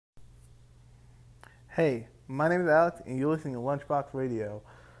Hey, my name is Alex, and you're listening to Lunchbox Radio.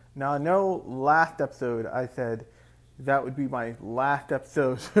 Now, I know last episode I said that would be my last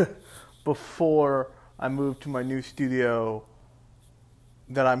episode before I moved to my new studio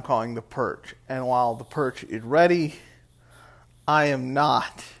that I'm calling The Perch. And while The Perch is ready, I am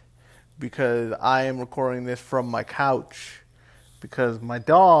not, because I am recording this from my couch, because my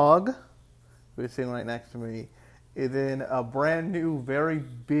dog, who is sitting right next to me, is in a brand new, very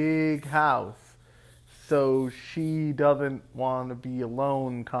big house. So she doesn't want to be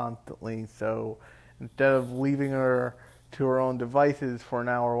alone constantly. So instead of leaving her to her own devices for an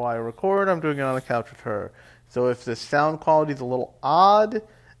hour while I record, I'm doing it on the couch with her. So if the sound quality is a little odd,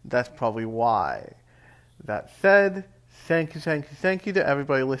 that's probably why. That said, thank you to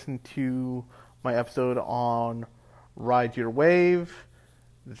everybody listening to my episode on Ride Your Wave.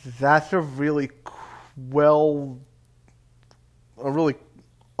 That's a really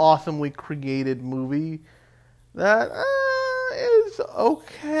awesomely created movie that is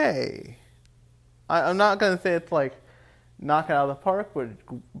okay. I'm not going to say it's like knock it out of the park,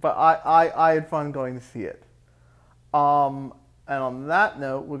 but I had fun going to see it. And on that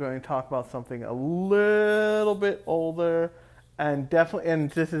note, we're going to talk about something a little bit older, and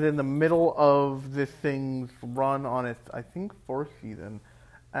this is in the middle of this thing's run on its, I think, fourth season,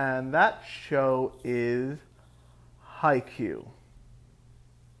 and that show is haikyuu.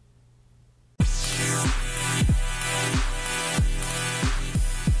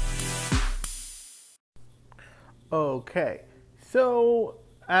 Okay, so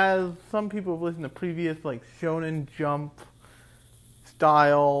as some people have listened to previous Shonen Jump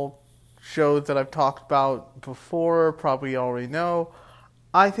style shows that I've talked about before, probably already know,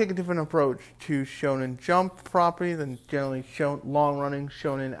 I take a different approach to Shonen Jump properties and generally long-running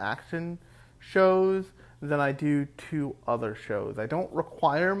Shonen action shows than I do to other shows. I don't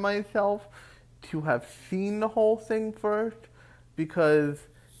require myself to have seen the whole thing first, because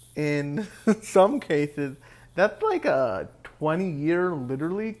in some cases that's like a 20-year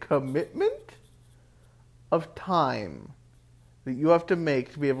literally commitment of time that you have to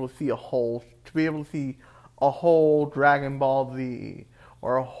make to be able to see a whole Dragon Ball Z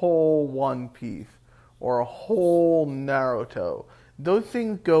or a whole One Piece or a whole Naruto. Those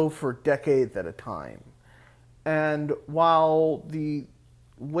things go for decades at a time. And while the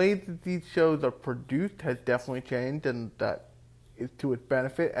way that these shows are produced has definitely changed, and that is to its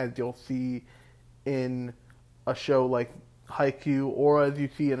benefit, as you'll see in a show like haikyuu, or as you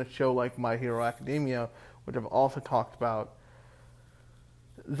see in a show like My Hero Academia, which I've also talked about,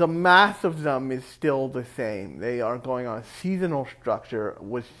 the mass of them is still the same. They are going on a seasonal structure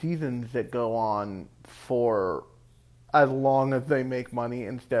with seasons that go on for as long as they make money,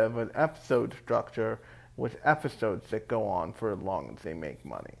 instead of an episode structure with episodes that go on for as long as they make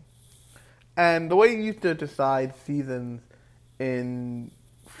money. And the way you used to decide seasons in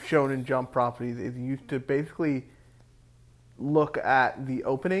Shonen Jump properties is you used to basically look at the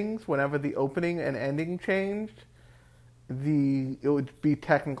openings. Whenever the opening and ending changed, it would be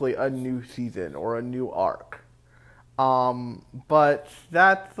technically a new season or a new arc. But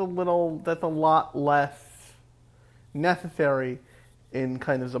that's a lot less necessary in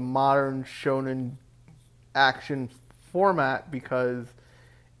kind of the modern Shonen action format, because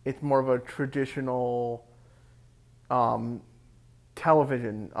it's more of a traditional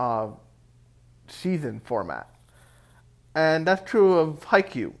television season format. And that's true of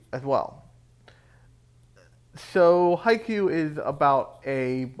haikyuu as well. So haikyuu is about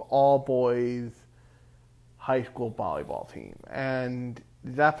a all-boys high school volleyball team. And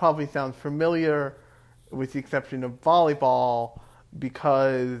that probably sounds familiar, with the exception of volleyball,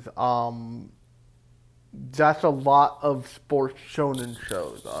 because that's a lot of sports shonen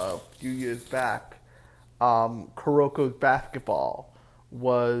shows. A few years back, Kuroko's Basketball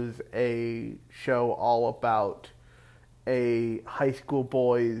was a show all about a high school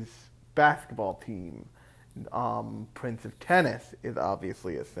boys basketball team. Prince of Tennis is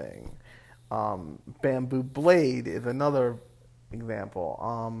obviously a thing. Bamboo Blade is another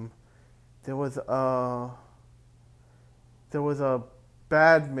example. There was a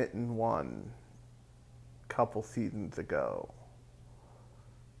badminton one a couple seasons ago.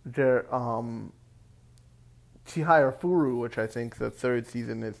 Chihaya Furu, which I think the third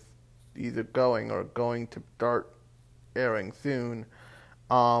season is either going to start airing soon,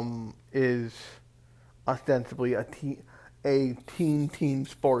 is ostensibly a teen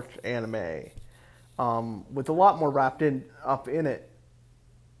sports anime, with a lot more wrapped up in it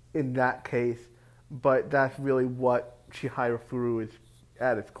in that case, but that's really what Chihaya Furu is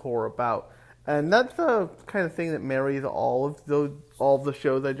at its core about. And that's the kind of thing that marries all of the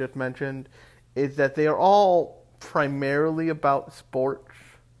shows I just mentioned is that they are all primarily about sports,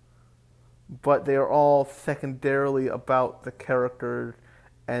 but they are all secondarily about the characters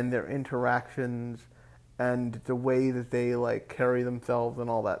and their interactions and the way that they like carry themselves and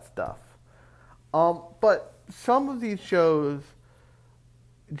all that stuff. But some of these shows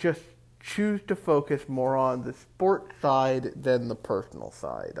just choose to focus more on the sports side than the personal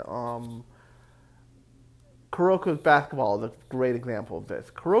side. Kuroko's Basketball is a great example of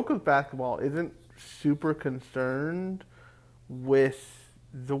this. Kuroko's Basketball isn't super concerned with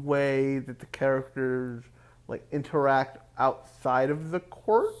the way that the characters like interact outside of the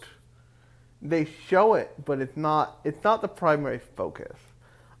court. They show it, but it's not the primary focus.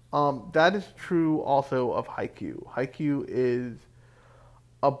 That is true also of haikyuu. Haikyuu is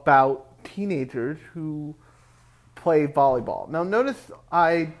about teenagers who play volleyball. Now notice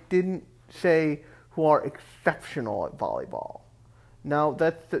I didn't say who are exceptional at volleyball. Now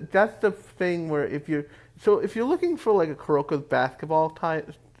that's the thing where if you're looking for like a Kuroko's Basketball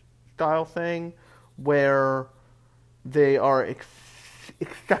style thing where they are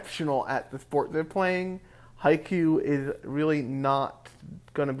exceptional at the sport they're playing, haikyuu is really not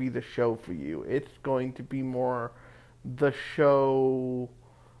going to be the show for you. It's going to be more the show.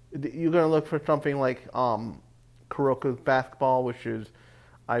 You're going to look for something like Kuroko's Basketball, which is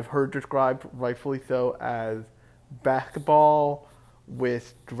I've heard described rightfully so as basketball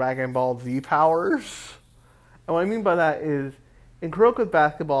with Dragon Ball Z powers. And what I mean by that is in Kuroko's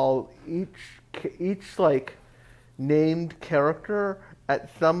Basketball, each like named character at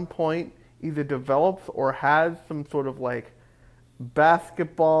some point either develops or has some sort of like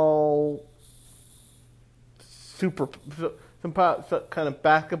basketball some kind of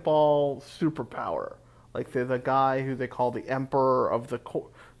basketball superpower. Like there's a guy who they call the Emperor of the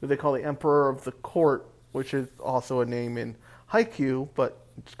Court, which is also a name in haikyuu, but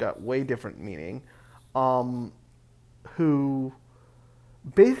it's got way different meaning. Who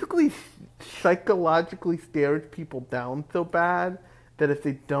basically psychologically stares people down so bad that if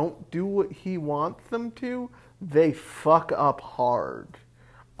they don't do what he wants them to, they fuck up hard.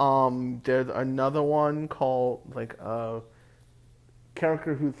 There's another one called like a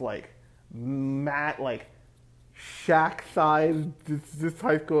character who's like like Shaq-sized. This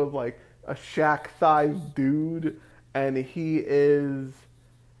high school is like a Shaq-sized dude, and he is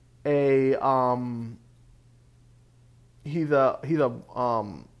a he's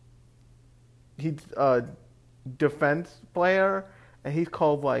a defense player, and he's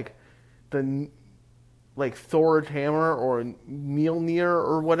called like the Thor's Hammer or Mjolnir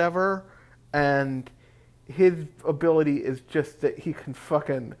or whatever, and his ability is just that he can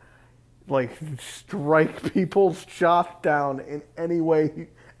fucking like strike people's shots down in any way,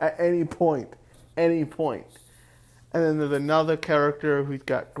 at any point. And then there's another character who's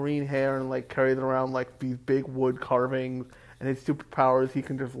got green hair and like carries around like these big wood carvings, and his superpowers, he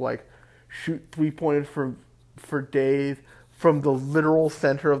can just like shoot 3-pointers for days from the literal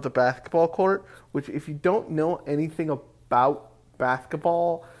center of the basketball court, which if you don't know anything about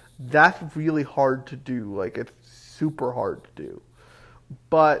basketball, that's really hard to do. Like, it's super hard to do.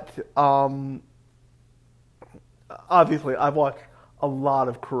 But obviously, I've watched a lot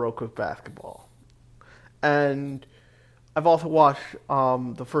of Kuroko's Basketball. And I've also watched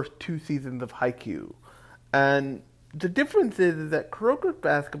the first 2 seasons of haikyuu. And the difference is that Kuroko's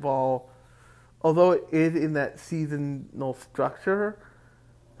Basketball, although it is in that seasonal structure,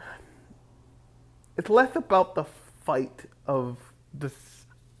 it's less about the fight of the...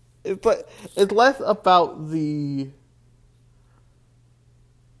 It's less about the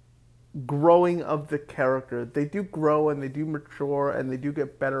growing of the character. They do grow and they do mature and they do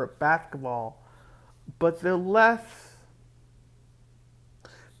get better at basketball, but they're less...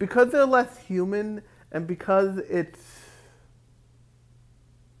 Because they're less human and because it's...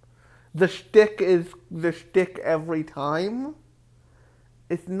 The shtick is the shtick every time.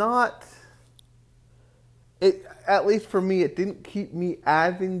 It's not... At least for me, it didn't keep me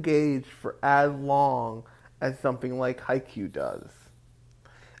as engaged for as long as something like haikyuu does.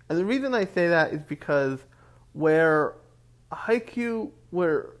 And the reason I say that is because where Kuroko's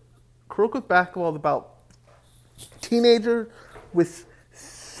Basketball is about teenagers with a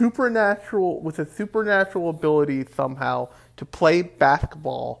supernatural ability somehow to play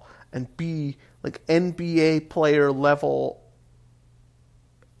basketball and be like NBA player level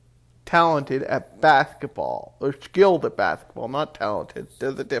talented at basketball, or skilled at basketball, not talented.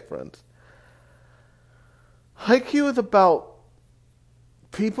 There's a difference. haikyuu is about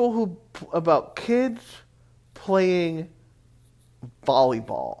kids playing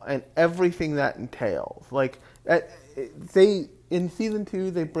volleyball and everything that entails. Like, they in season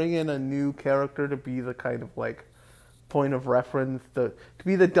 2 they bring in a new character to be the kind of like point of reference, to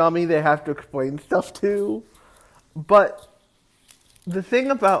be the dummy they have to explain stuff to. But the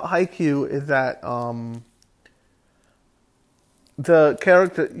thing about haikyuu is that the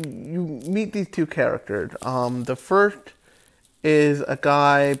character, you meet these two characters. The first is a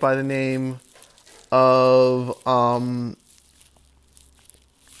guy by the name of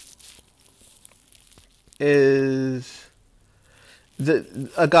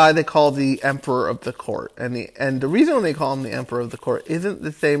a guy they call the Emperor of the Court, and the reason they call him the Emperor of the Court isn't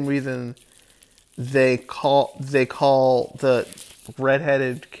the same reason they call the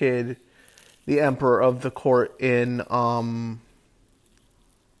redheaded kid the Emperor of the Court in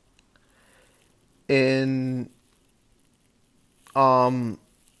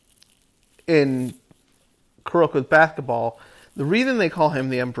Kuroko's basketball. The reason they call him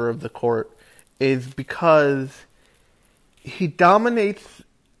the Emperor of the Court is because he dominates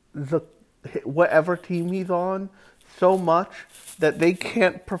whatever team he's on so much that they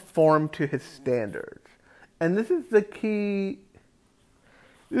can't perform to his standards. And this is the key.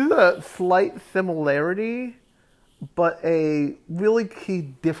 This is a slight similarity, but a really key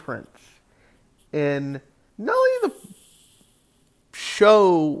difference in not only the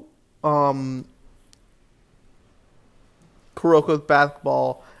show Kuroko's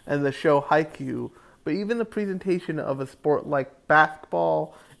basketball and the show haikyuu, but even the presentation of a sport like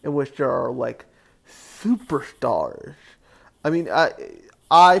basketball in which there are like superstars. I mean,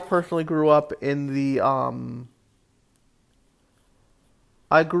 I personally grew up in the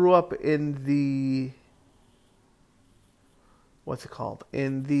what's it called?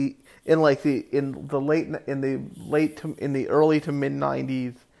 In the early to mid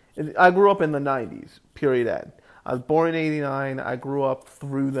 90s. I grew up in the 90s, period end. I was born in 89, I grew up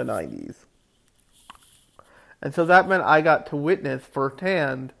through the 90s. And so that meant I got to witness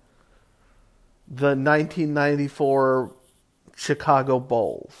firsthand the 1994 Chicago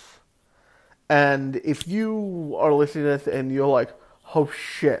Bulls. And if you are listening to this and you're like, oh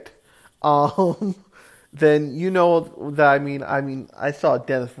shit, then you know that I mean, I saw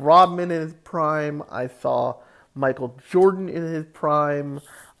Dennis Rodman in his prime. I saw Michael Jordan in his prime.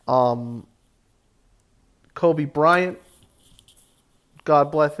 Kobe Bryant,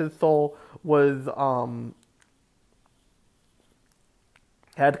 God bless his soul, was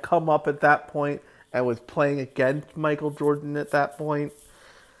had come up at that point and was playing against Michael Jordan at that point.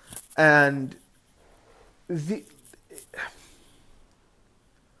 And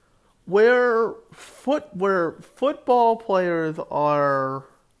where football players are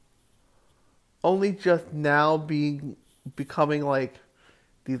only just now becoming like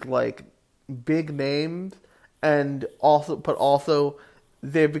these like big names, and also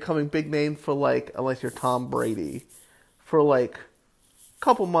they're becoming big names for like, unless you're Tom Brady, for like a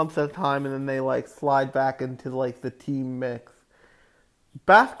couple months at a time, and then they like slide back into like the team mix.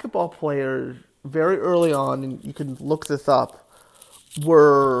 Basketball players very early on, and you can look this up,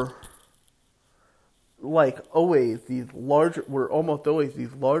 were almost always these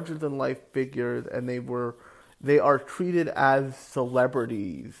larger than life figures, and they are treated as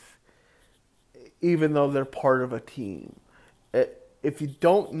celebrities, even though they're part of a team. If you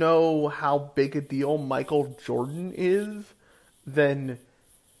don't know how big a deal Michael Jordan is, then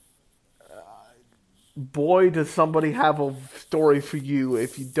boy, does somebody have a story for you.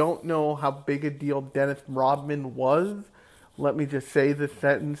 If you don't know how big a deal Dennis Rodman was, let me just say this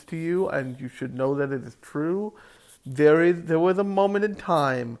sentence to you, and you should know that it is true. There was a moment in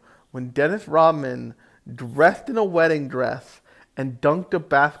time when Dennis Rodman dressed in a wedding dress and dunked a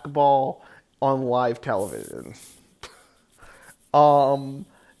basketball on live television.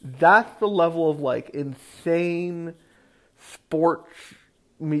 That's the level of like insane sports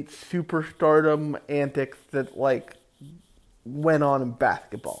meets superstardom antics that like went on in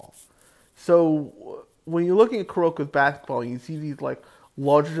basketball. So when you're looking at Kuroko's basketball and you see these like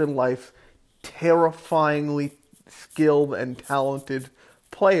larger than life, terrifyingly skilled and talented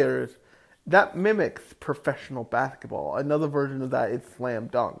players, that mimics professional basketball. Another version of that is slam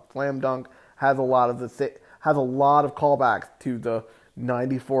dunk. Slam dunk has a lot of callbacks to the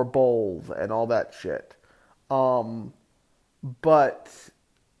 94 Bulls and all that shit. But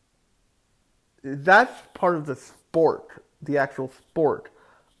that's part of the sport, the actual sport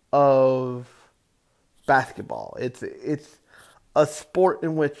of basketball. It's a sport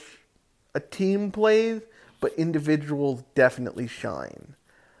in which a team plays, but individuals definitely shine.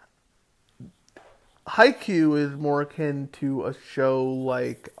 Haikyuu is more akin to a show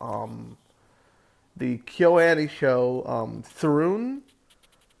like the KyoAni show Tsurune,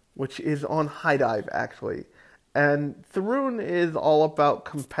 which is on High Dive actually. And Thrun is all about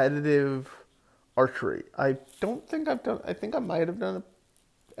competitive archery. I don't think I've done. I think I might have done an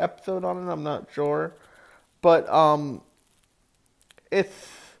episode on it. I'm not sure, but it's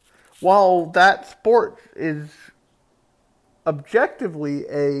while that sport is objectively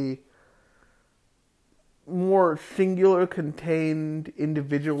a more singular, contained,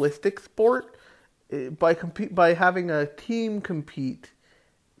 individualistic sport, by having a team compete,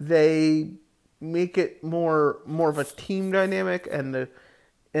 they make it more of a team dynamic, and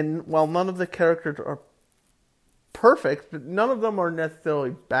while none of the characters are perfect, but none of them are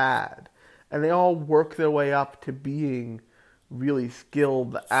necessarily bad, and they all work their way up to being really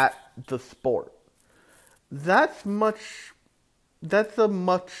skilled at the sport. That's a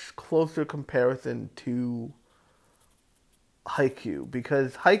much closer comparison to haikyuu,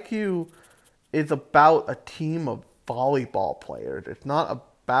 because haikyuu is about a team of volleyball players. It's not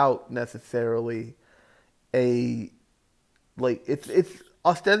about necessarily it's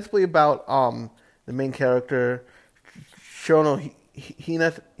ostensibly about the main character Shono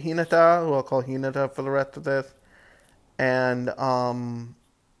Hinata, who I'll call Hinata for the rest of this, and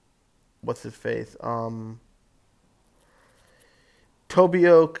what's his face?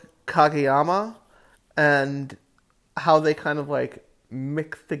 Tobio Kageyama, and how they kind of like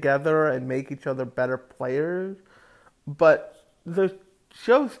mix together and make each other better players. But the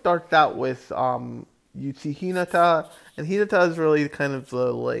show starts out with you see Hinata, and Hinata is really kind of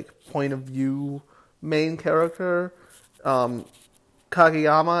the like point of view main character.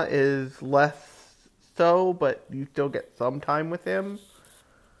 Kageyama is less so, but you still get some time with him.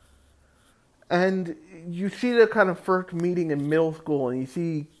 And you see the kind of first meeting in middle school, and you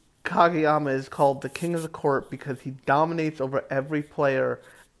see Kageyama is called the king of the court because he dominates over every player,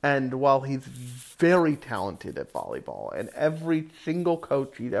 and while he's very talented at volleyball, and every single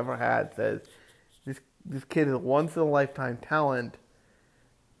coach he'd ever had says, this kid is a once-in-a-lifetime talent,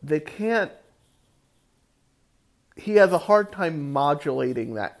 he has a hard time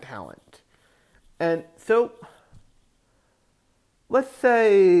modulating that talent. And so, let's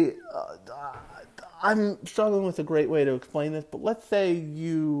say, I'm struggling with a great way to explain this, but let's say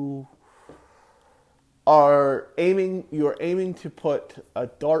you're aiming to put a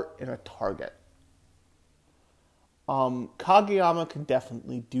dart in a target. Kageyama can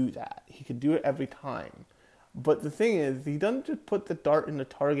definitely do that. He can do it every time. But the thing is, he doesn't just put the dart in the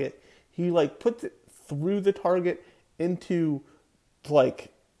target, he like puts it through the target into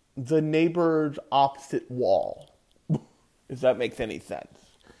like the neighbor's opposite wall. If that makes any sense.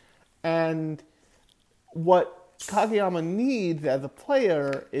 And what Kageyama needs as a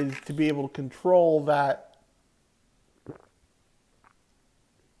player is to be able to control that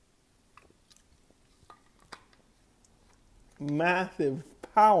massive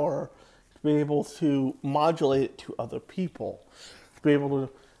power, to be able to modulate it to other people, to be able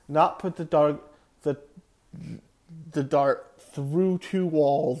to not put the dart through two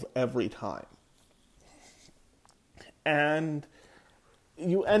walls every time. And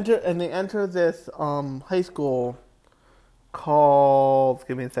they enter this high school called,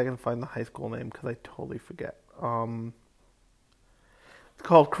 give me a second to find the high school name because I totally forget. It's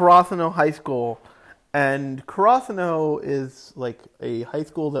called Karasuno High School, and Karasuno is like a high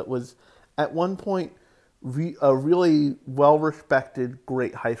school that was at one point a really well-respected,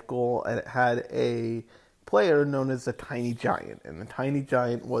 great high school, and it had a player known as the Tiny Giant, and the Tiny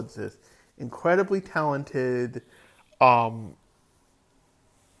Giant was this incredibly talented I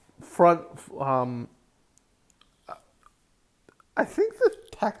think the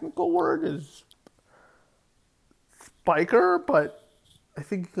technical word is spiker, but I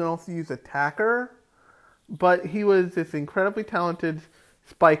think you can also use attacker. But he was this incredibly talented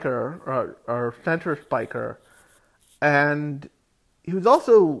spiker, or center spiker, and he was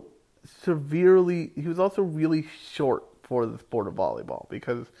also really short for the sport of volleyball,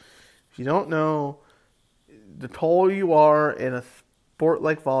 because if you don't know, the taller you are in a sport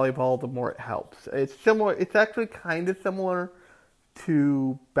like volleyball, the more it helps. It's similar. It's actually kind of similar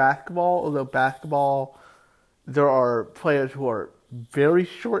to basketball, although basketball, there are players who are very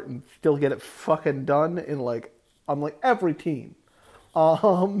short and still get it fucking done on every team.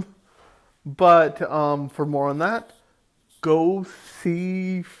 But for more on that, go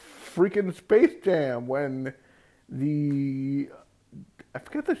see freaking Space Jam when I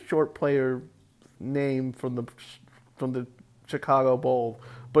forget the short player name from the Chicago Bulls,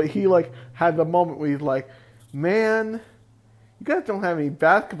 but he had the moment where he's like, man, you guys don't have any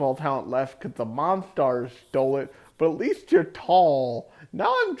basketball talent left because the Monstars stole it, but at least you're tall.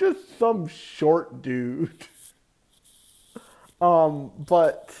 Now I'm just some short dude.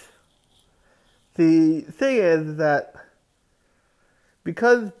 But the thing is that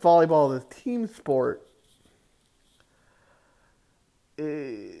because volleyball is a team sport,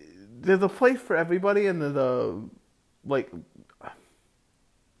 there's a place for everybody, and there's a like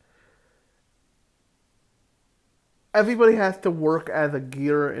everybody has to work as a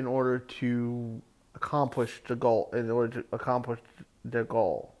gear in order to accomplish the goal. In order to accomplish their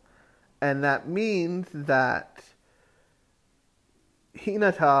goal, and that means that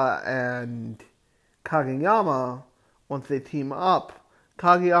Hinata and Kageyama, once they team up,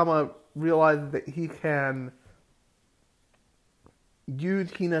 Kageyama realizes that he can use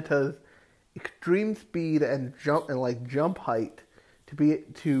Hinata's extreme speed and jump height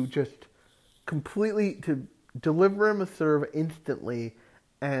to just completely to deliver him a serve instantly,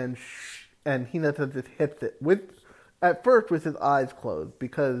 and Hinata just hits it at first with his eyes closed,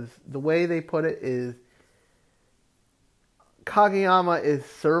 because the way they put it is Kageyama is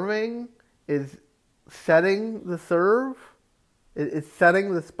setting the serve, is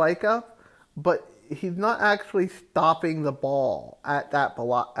setting the spike up, but he's not actually stopping the ball at that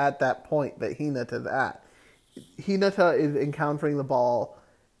point that Hinata's at. Hinata is encountering the ball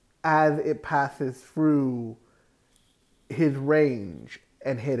as it passes through his range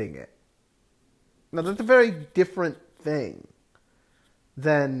and hitting it. Now that's a very different thing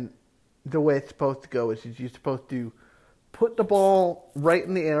than the way it's supposed to go, which is you're supposed to put the ball right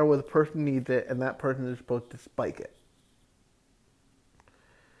in the air where the person needs it, and that person is supposed to spike it.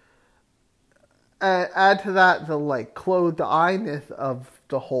 Add to that the closed-eyedness of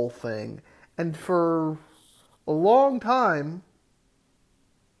the whole thing, and for a long time,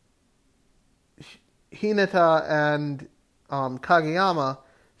 Hinata and Kageyama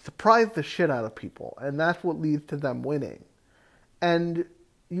surprised the shit out of people, and that's what leads to them winning.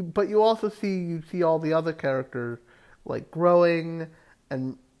 But you also see all the other characters growing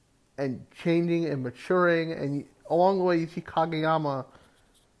and changing and maturing, and along the way you see Kageyama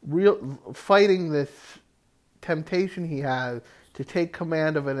fighting this temptation he has to take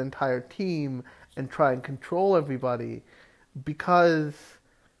command of an entire team and try and control everybody, because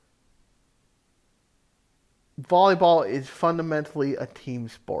volleyball is fundamentally a team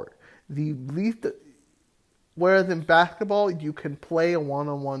sport. Whereas in basketball you can play a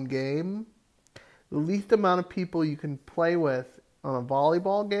one-on-one game, the least amount of people you can play with on a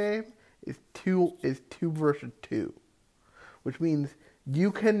volleyball game is two versus two, which means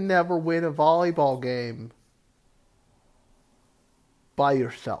you can never win a volleyball game by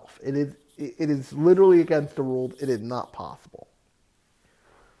yourself. It is literally against the rules. It is not possible.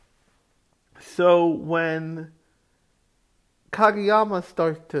 So when Kageyama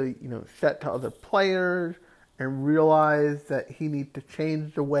starts to, set to other players and realize that he needs to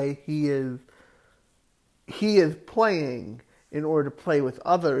change the way he is playing in order to play with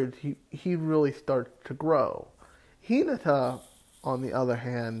others, he really starts to grow. Hinata, on the other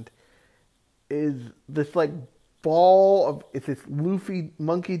hand, is this ball of, it's this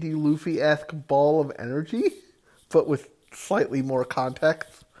Monkey D. Luffy-esque ball of energy, but with slightly more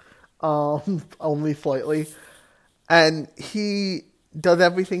context, only slightly, and he does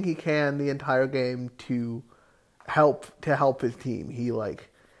everything he can the entire game to help his team. He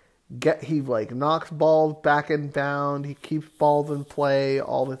knocks balls back and down, he keeps balls in play,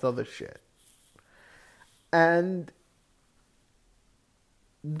 all this other shit. And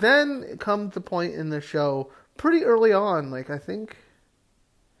then it comes the point in the show, pretty early on, I think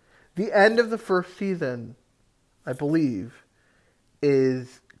the end of the first season, I believe,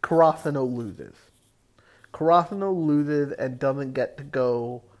 is Karasuno loses. Karasuno loses and doesn't get to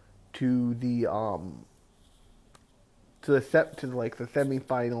go to the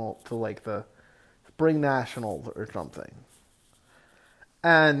semifinal, to the spring nationals or something.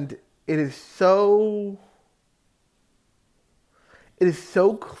 And it is so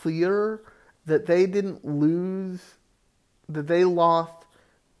clear that they didn't lose, that they lost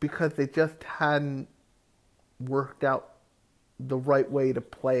because they just hadn't worked out the right way to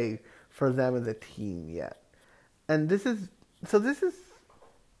play for them as a team yet. And this is,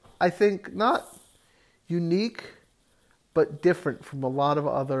 I think, not unique, but different from a lot of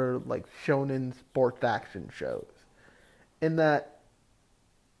other shonen sports action shows, in that,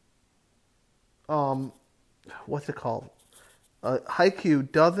 what's it called?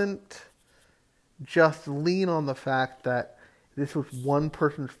 Haikyuu doesn't just lean on the fact that this was one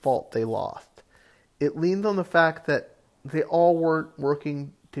person's fault they lost. It leans on the fact that they all weren't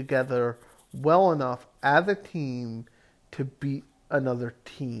working together well enough as a team to beat another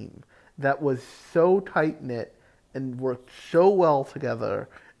team that was so tight-knit and worked so well together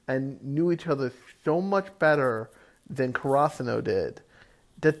and knew each other so much better than Karasuno did.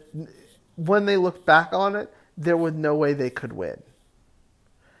 when they look back on it, there was no way they could win.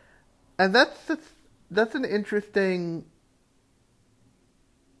 And that's an interesting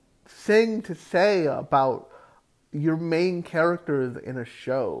thing to say about your main characters in a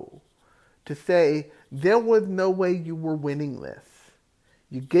show. To say, there was no way you were winning this.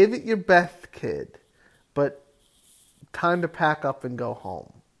 You gave it your best, kid, but time to pack up and go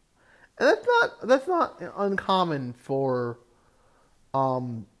home. And that's not uncommon for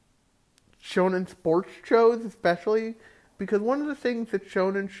shonen sports shows, especially because one of the things that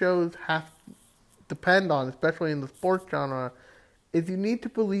shonen shows have to depend on, especially in the sports genre, is you need to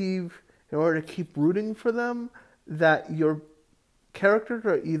believe, in order to keep rooting for them, that your characters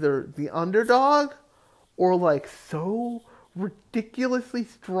are either the underdog or like so ridiculously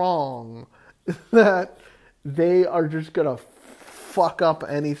strong that they are just gonna fuck up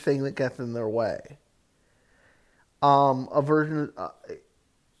anything that gets in their way. A version of,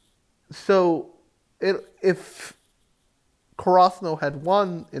 if Karasuno had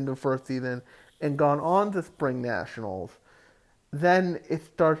won in the first season and gone on to Spring Nationals, then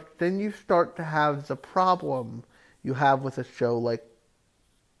you start to have the problem you have with a show like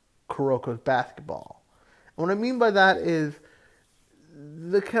Kuroko's Basketball. And what I mean by that is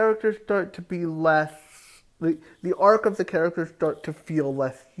the characters start to be less, the arc of the characters start to feel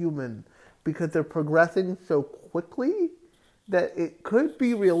less human because they're progressing so quickly that it could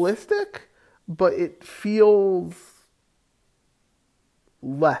be realistic, but it feels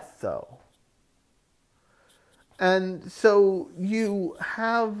less so. And so you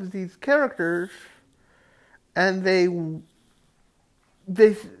have these characters, and they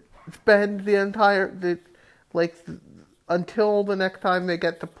spend the entire, until the next time they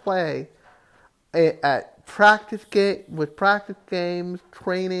get to play, at practice games,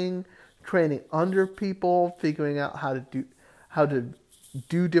 training under people, figuring out how to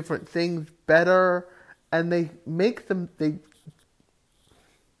do different things better, and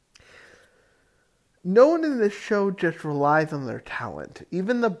no one in this show just relies on their talent.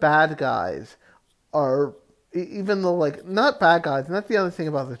 Even the bad guys are, not bad guys, and that's the other thing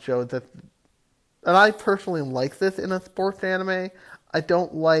about the show, and I personally like this in a sports anime. I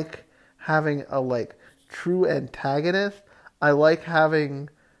don't like having a, true antagonist. I like having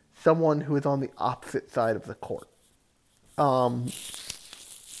someone who is on the opposite side of the court. And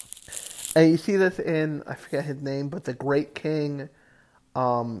you see this in, I forget his name, but the Great King.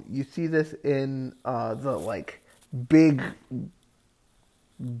 You see this in the big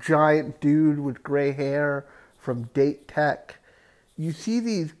giant dude with gray hair from Date Tech. You see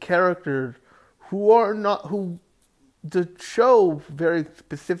these characters who the show very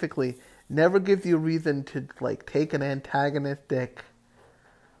specifically never gives you a reason to take an antagonistic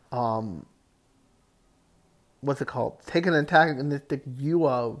take an antagonistic view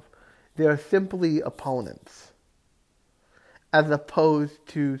of. They're simply opponents. As opposed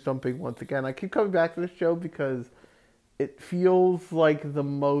to something, once again, I keep coming back to this show because it feels like the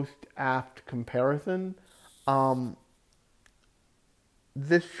most apt comparison.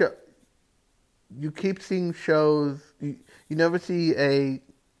 This show, you keep seeing shows, you never see a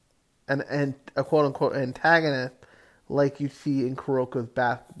quote-unquote antagonist like you see in Kuroko's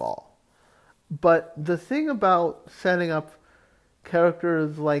Basketball. But the thing about setting up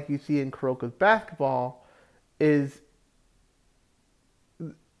characters like you see in Kuroko's Basketball is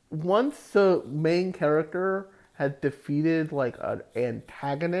once the main character has defeated an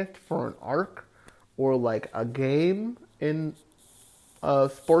antagonist for an arc or a game in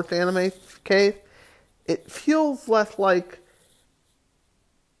a sports anime case, it feels less like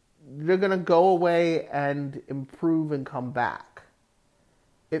they're going to go away and improve and come back.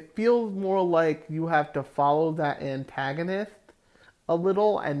 It feels more like you have to follow that antagonist a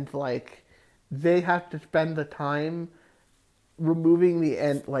little, and they have to spend the time removing the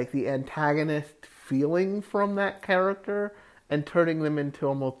antagonist feeling from that character and turning them into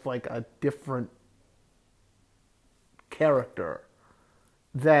almost a different character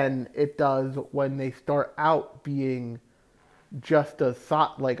than it does when they start out being just a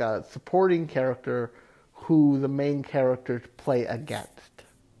supporting character who the main characters play against.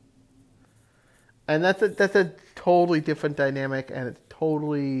 And that's a totally different dynamic, and it's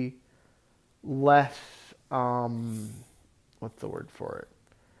totally less what's the word for it?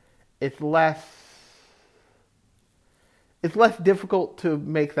 It's less difficult to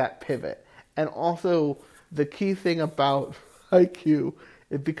make that pivot. And also, the key thing about haikyuu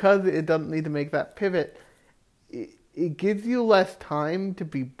is because it doesn't need to make that pivot, it gives you less time to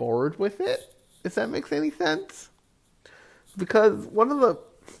be bored with it, if that makes any sense. Because one of the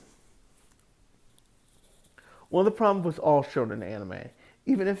problems with all shonen anime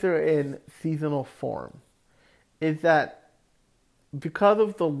even if they're in seasonal form, is that because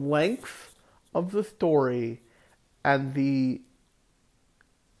of the length of the story and the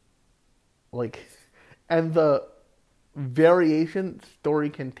and the variation story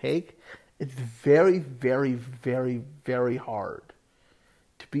can take, it's very, very, very, very hard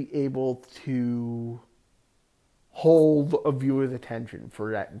to be able to hold a viewer's attention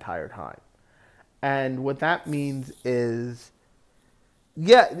for that entire time. And what that means is,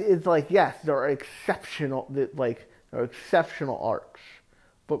 yeah, it's like, yes, there are exceptional, arcs,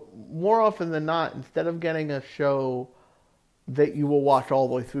 but more often than not, instead of getting a show that you will watch all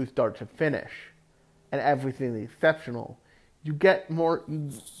the way through start to finish and everything is exceptional, you more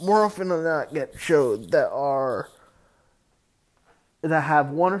often than not get shows that have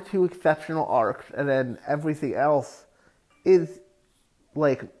one or two exceptional arcs, and then everything else is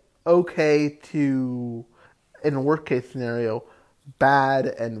like okay to, in a worst case scenario, bad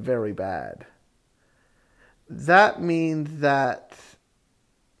and very bad. That means that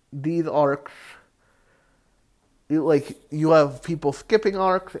these arcs, you have people skipping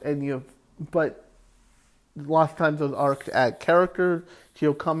arcs, but lots of times those arcs add characters, so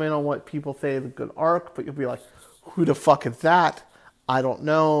you'll come in on what people say is a good arc, but you'll be like, who the fuck is that? I don't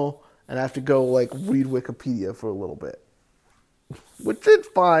know, and I have to go read Wikipedia for a little bit, which is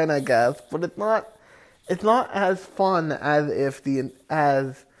fine, I guess, but it's not as fun as if the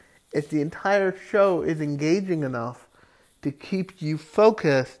entire show is engaging enough to keep you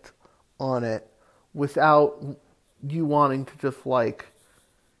focused on it without you wanting to just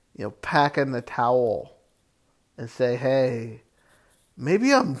pack in the towel and say, hey,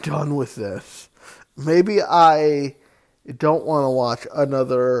 maybe I'm done with this. Maybe I don't want to watch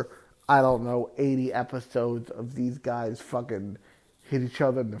another, 80 episodes of these guys fucking hit each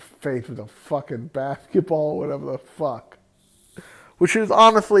other in the face with a fucking basketball or whatever the fuck. Which is,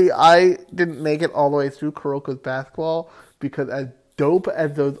 honestly, I didn't make it all the way through Kuroko's Basketball because as dope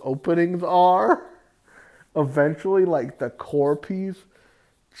as those openings are, eventually, the core piece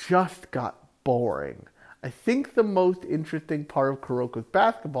just got boring. I think the most interesting part of Kuroko's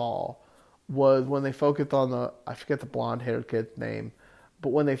Basketball was when they focused on I forget the blonde-haired kid's name, but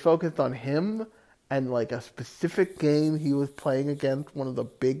when they focused on him and a specific game he was playing against one of the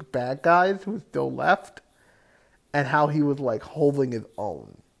big bad guys who was still left, and how he was holding his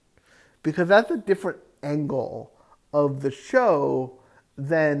own. Because that's a different angle of the show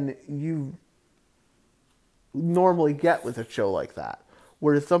than you normally get with a show like that.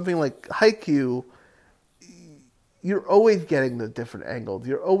 Whereas something like haikyuu, you're always getting the different angles.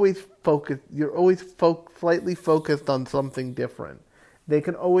 You're always focused. You're always slightly focused on something different. They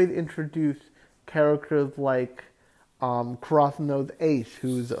can always introduce characters like Kurasuno's Ace,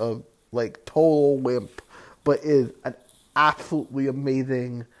 who's a total wimp, but is an absolutely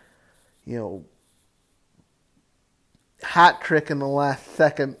amazing, hat trick in the last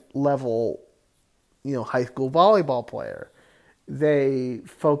second level, high school volleyball player. They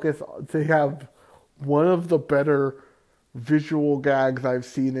have one of the better visual gags I've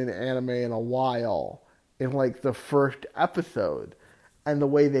seen in anime in a while in the first episode. And the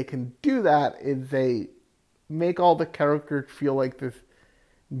way they can do that is they make all the characters feel like this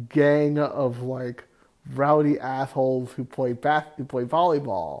gang of rowdy assholes who play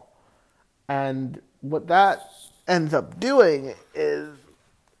volleyball. And what that ends up doing is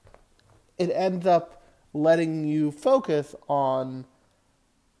it ends up letting you focus on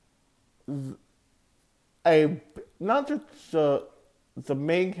not just the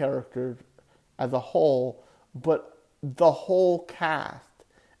main characters as a whole, but the whole cast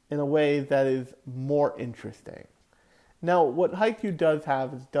in a way that is more interesting. Now, what haikyuu does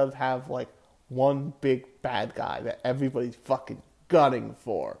have one big bad guy that everybody's fucking gunning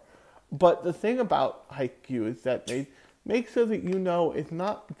for. But the thing about haikyuu is that they make sure that it's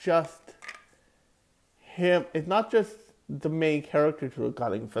not just him, it's not just the main characters who are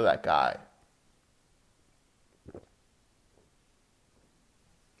gunning for that guy.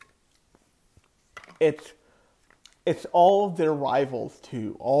 It's all of their rivals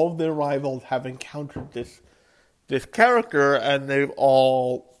too. All of their rivals have encountered this character, and they've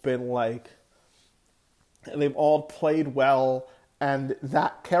all been they've all played well. And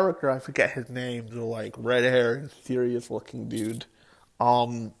that character, I forget his name, the red-haired, serious-looking dude,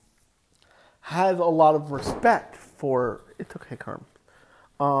 has a lot of respect for. It's okay, Carm.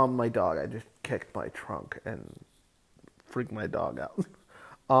 My dog. I just kicked my trunk and freaked my dog out.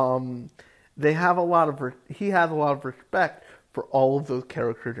 He has a lot of respect for all of those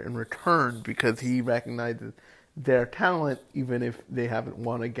characters in return because he recognizes their talent even if they haven't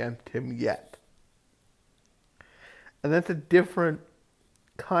won against him yet. And that's a different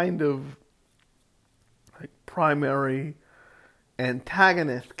kind of like primary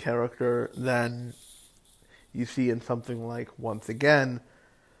antagonist character than you see in something like, once again,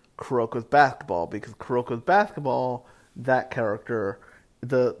 Kuroko's Basketball, because Kuroko's Basketball, that character,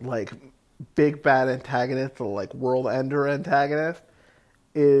 the like big bad antagonist, the like world ender antagonist,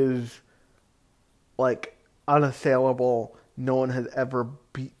 is like unassailable. No one has ever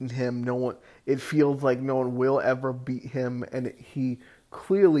beaten him. No one. It feels like no one will ever beat him, and he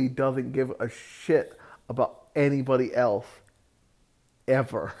clearly doesn't give a shit about anybody else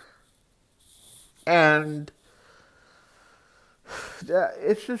ever. And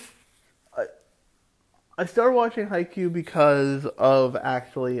it's just, I started watching haikyuu because of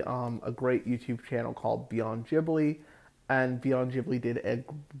actually a great YouTube channel called Beyond Ghibli, and Beyond Ghibli did a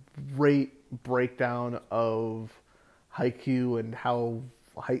great breakdown of haikyuu and how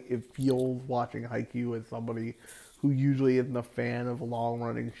it feels watching haikyuu as somebody who usually isn't a fan of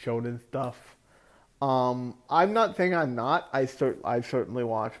long-running shonen stuff. I'm not saying I'm not. I certainly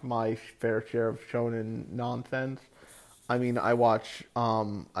watch my fair share of shonen nonsense. I mean, I watch,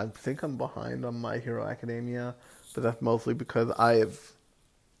 I think I'm behind on My Hero Academia, but that's mostly because I have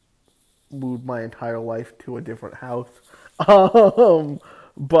moved my entire life to a different house.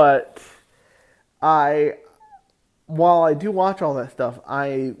 But while I do watch all that stuff,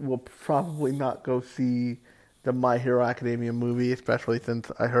 I will probably not go see the My Hero Academia movie, especially since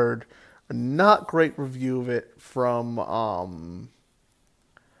I heard a not great review of it from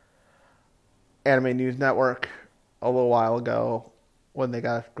Anime News Network a little while ago when they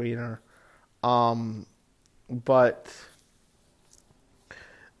got a screener. But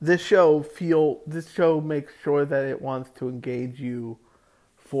this show makes sure that it wants to engage you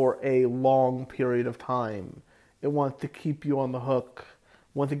for a long period of time. It wants to keep you on the hook.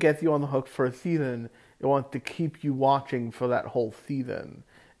 Once it gets you on the hook for a season, it wants to keep you watching for that whole season.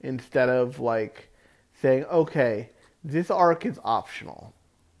 Instead of like saying, okay, this arc is optional.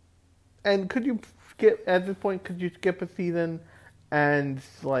 And could you skip a season and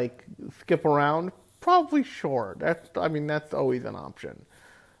like skip around? Probably sure. That's always an option.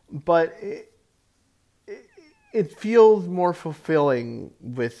 But it feels more fulfilling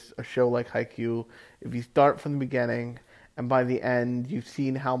with a show like haikyuu if you start from the beginning and by the end you've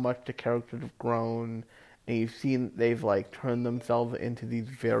seen how much the characters have grown and you've seen they've like turned themselves into these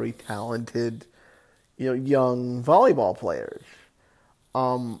very talented, young volleyball players.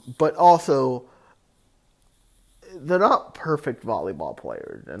 But also they're not perfect volleyball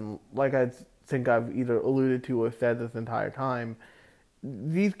players, and like I think I've either alluded to or said this entire time,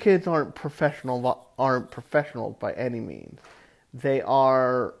 these kids aren't professionals by any means. They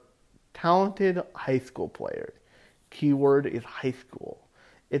are talented high school players. Keyword is high school.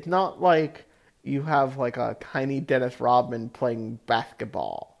 It's not like you have like a tiny Dennis Rodman playing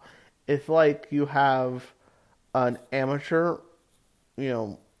basketball. It's like you have an amateur,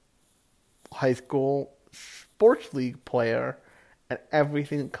 high school sports league player and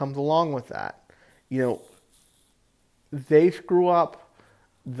everything that comes along with that. They screw up.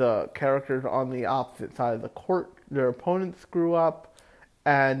 The characters on the opposite side of the court, their opponents screw up,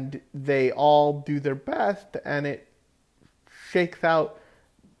 and they all do their best, and it shakes out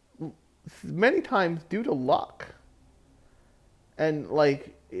many times due to luck. And,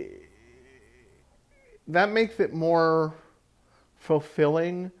 that makes it more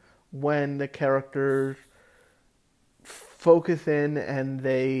fulfilling when the characters focus in and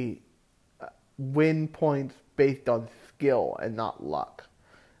they win points based on skill and not luck.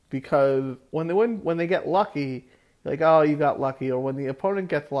 Because when they get lucky, you're like, oh, you got lucky. Or when the opponent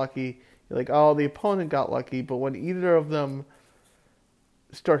gets lucky, you're like, oh, the opponent got lucky. But when either of them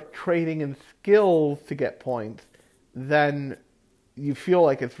start trading in skills to get points, then you feel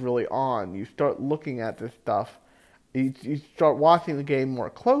like it's really on. You start looking at this stuff. You start watching the game more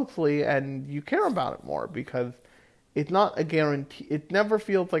closely, and you care about it more because it's not a guarantee. It never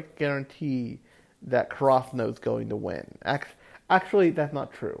feels like a guarantee that Krasno's going to win. Actually, that's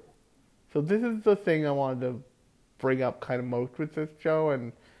not true. So this is the thing I wanted to bring up kind of most with this show,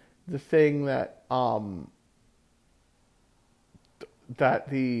 and the thing that that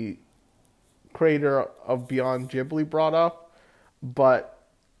the creator of Beyond Ghibli brought up, but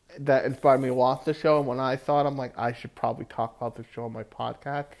that inspired me to watch the show. And when I saw it, I'm like, I should probably talk about this show on my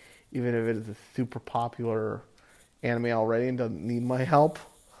podcast, even if it is a super popular anime already and doesn't need my help.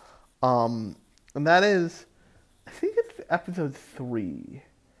 And that is, I think it's episode 3,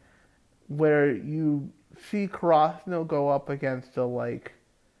 where you see Krasno go up against a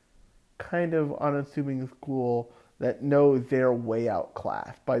kind of unassuming school that know their way out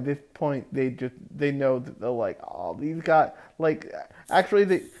class. By this point, they know that they're like, oh, these guys, like,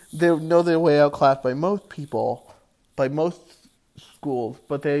 actually they know their way out class by most people, by most schools,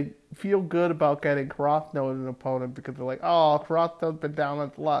 but they feel good about getting Karasuno as an opponent because they're like, oh, Karasuno's been down on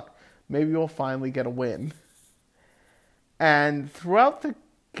his luck. Maybe we'll finally get a win. And throughout the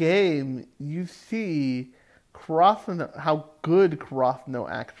game, you see Karasuno, how good Karasuno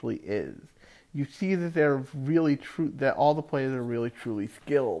actually is. You see that they're really true, that all the players are really truly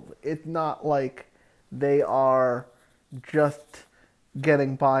skilled. It's not like they are just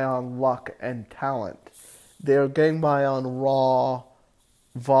getting by on luck and talent. They're getting by on raw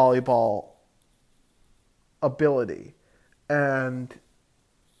volleyball ability. And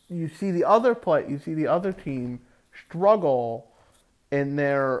you see the other team struggle in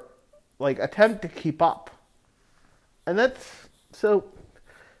their attempt to keep up. And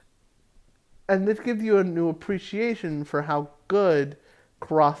this gives you a new appreciation for how good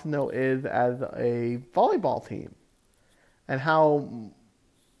Karasuno is as a volleyball team, and how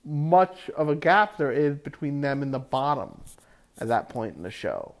much of a gap there is between them and the bottom at that point in the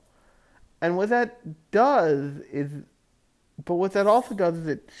show. And what that also does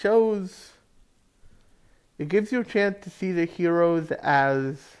is it gives you a chance to see the heroes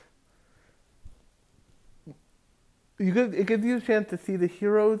as it gives you a chance to see the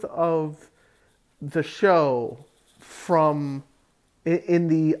heroes of the show from in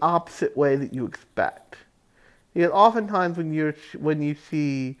the opposite way that you expect. Oftentimes when you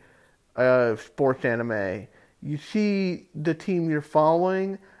see sports anime, you see the team you're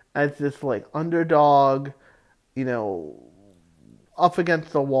following as this underdog, up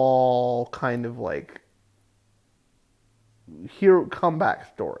against the wall kind of hero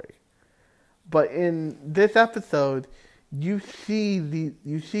comeback story. But in this episode, you see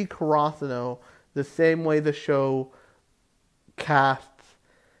Karasuno the same way the show casts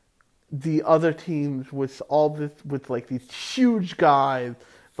the other teams with these huge guys,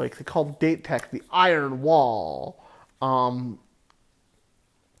 they call date text the Iron Wall.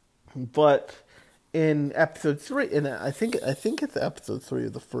 But in episode 3, and I think it's episode 3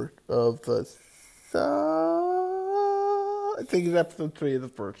 of the first of the. I think it's episode 3 of the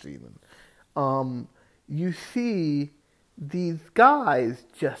first season. You see these guys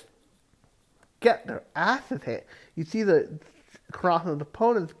just get their asses handed. You see the Karasuno's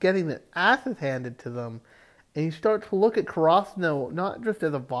opponents getting their asses handed to them, and you start to look at Karasuno not just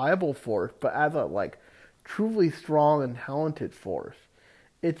as a viable force, but as a truly strong and talented force.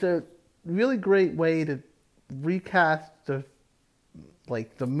 It's a really great way to recast the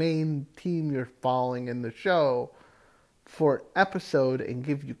main team you're following in the show for an episode and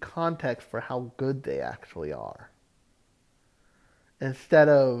give you context for how good they actually are, instead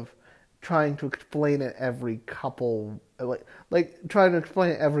of trying to explain it every couple trying to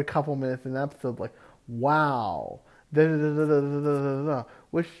explain it every couple minutes in an episode, wow,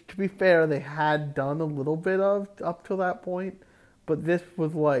 which, to be fair, they had done a little bit of up till that point, but this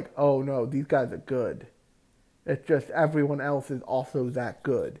was oh no, these guys are good. It's just everyone else is also that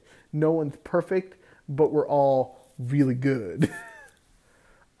good. No one's perfect, but we're all really good.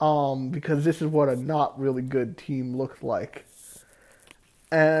 Because this is what a not really good team looks like.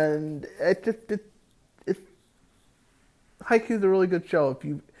 And Haikyuu's a really good show. If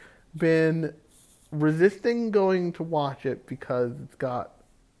you've been resisting going to watch it because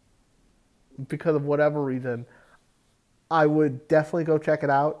of whatever reason, I would definitely go check it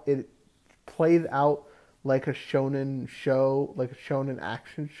out. It plays out like a shonen show, like a shonen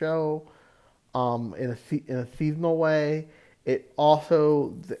action show, in a seasonal way. It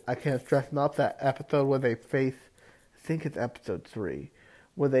also, I can't stress enough, that episode where they face, I think it's episode 3,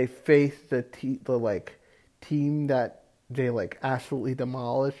 where they face the team that they absolutely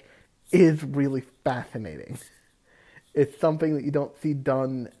demolish, is really fascinating. It's something that you don't see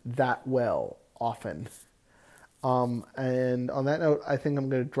done that well often. And on that note, I think I'm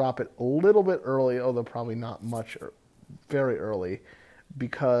going to drop it a little bit early, although probably not much, very early,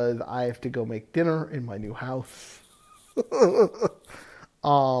 because I have to go make dinner in my new house.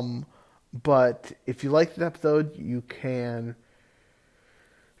 But if you liked this episode, you can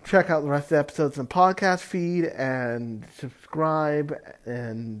check out the rest of the episodes in the podcast feed and subscribe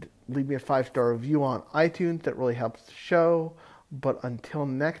and leave me a 5-star review on iTunes. That really helps the show. But until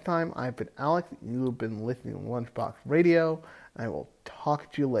next time, I've been Alex. You have been listening to Lunchbox Radio. And I will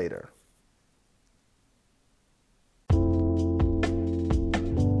talk to you later.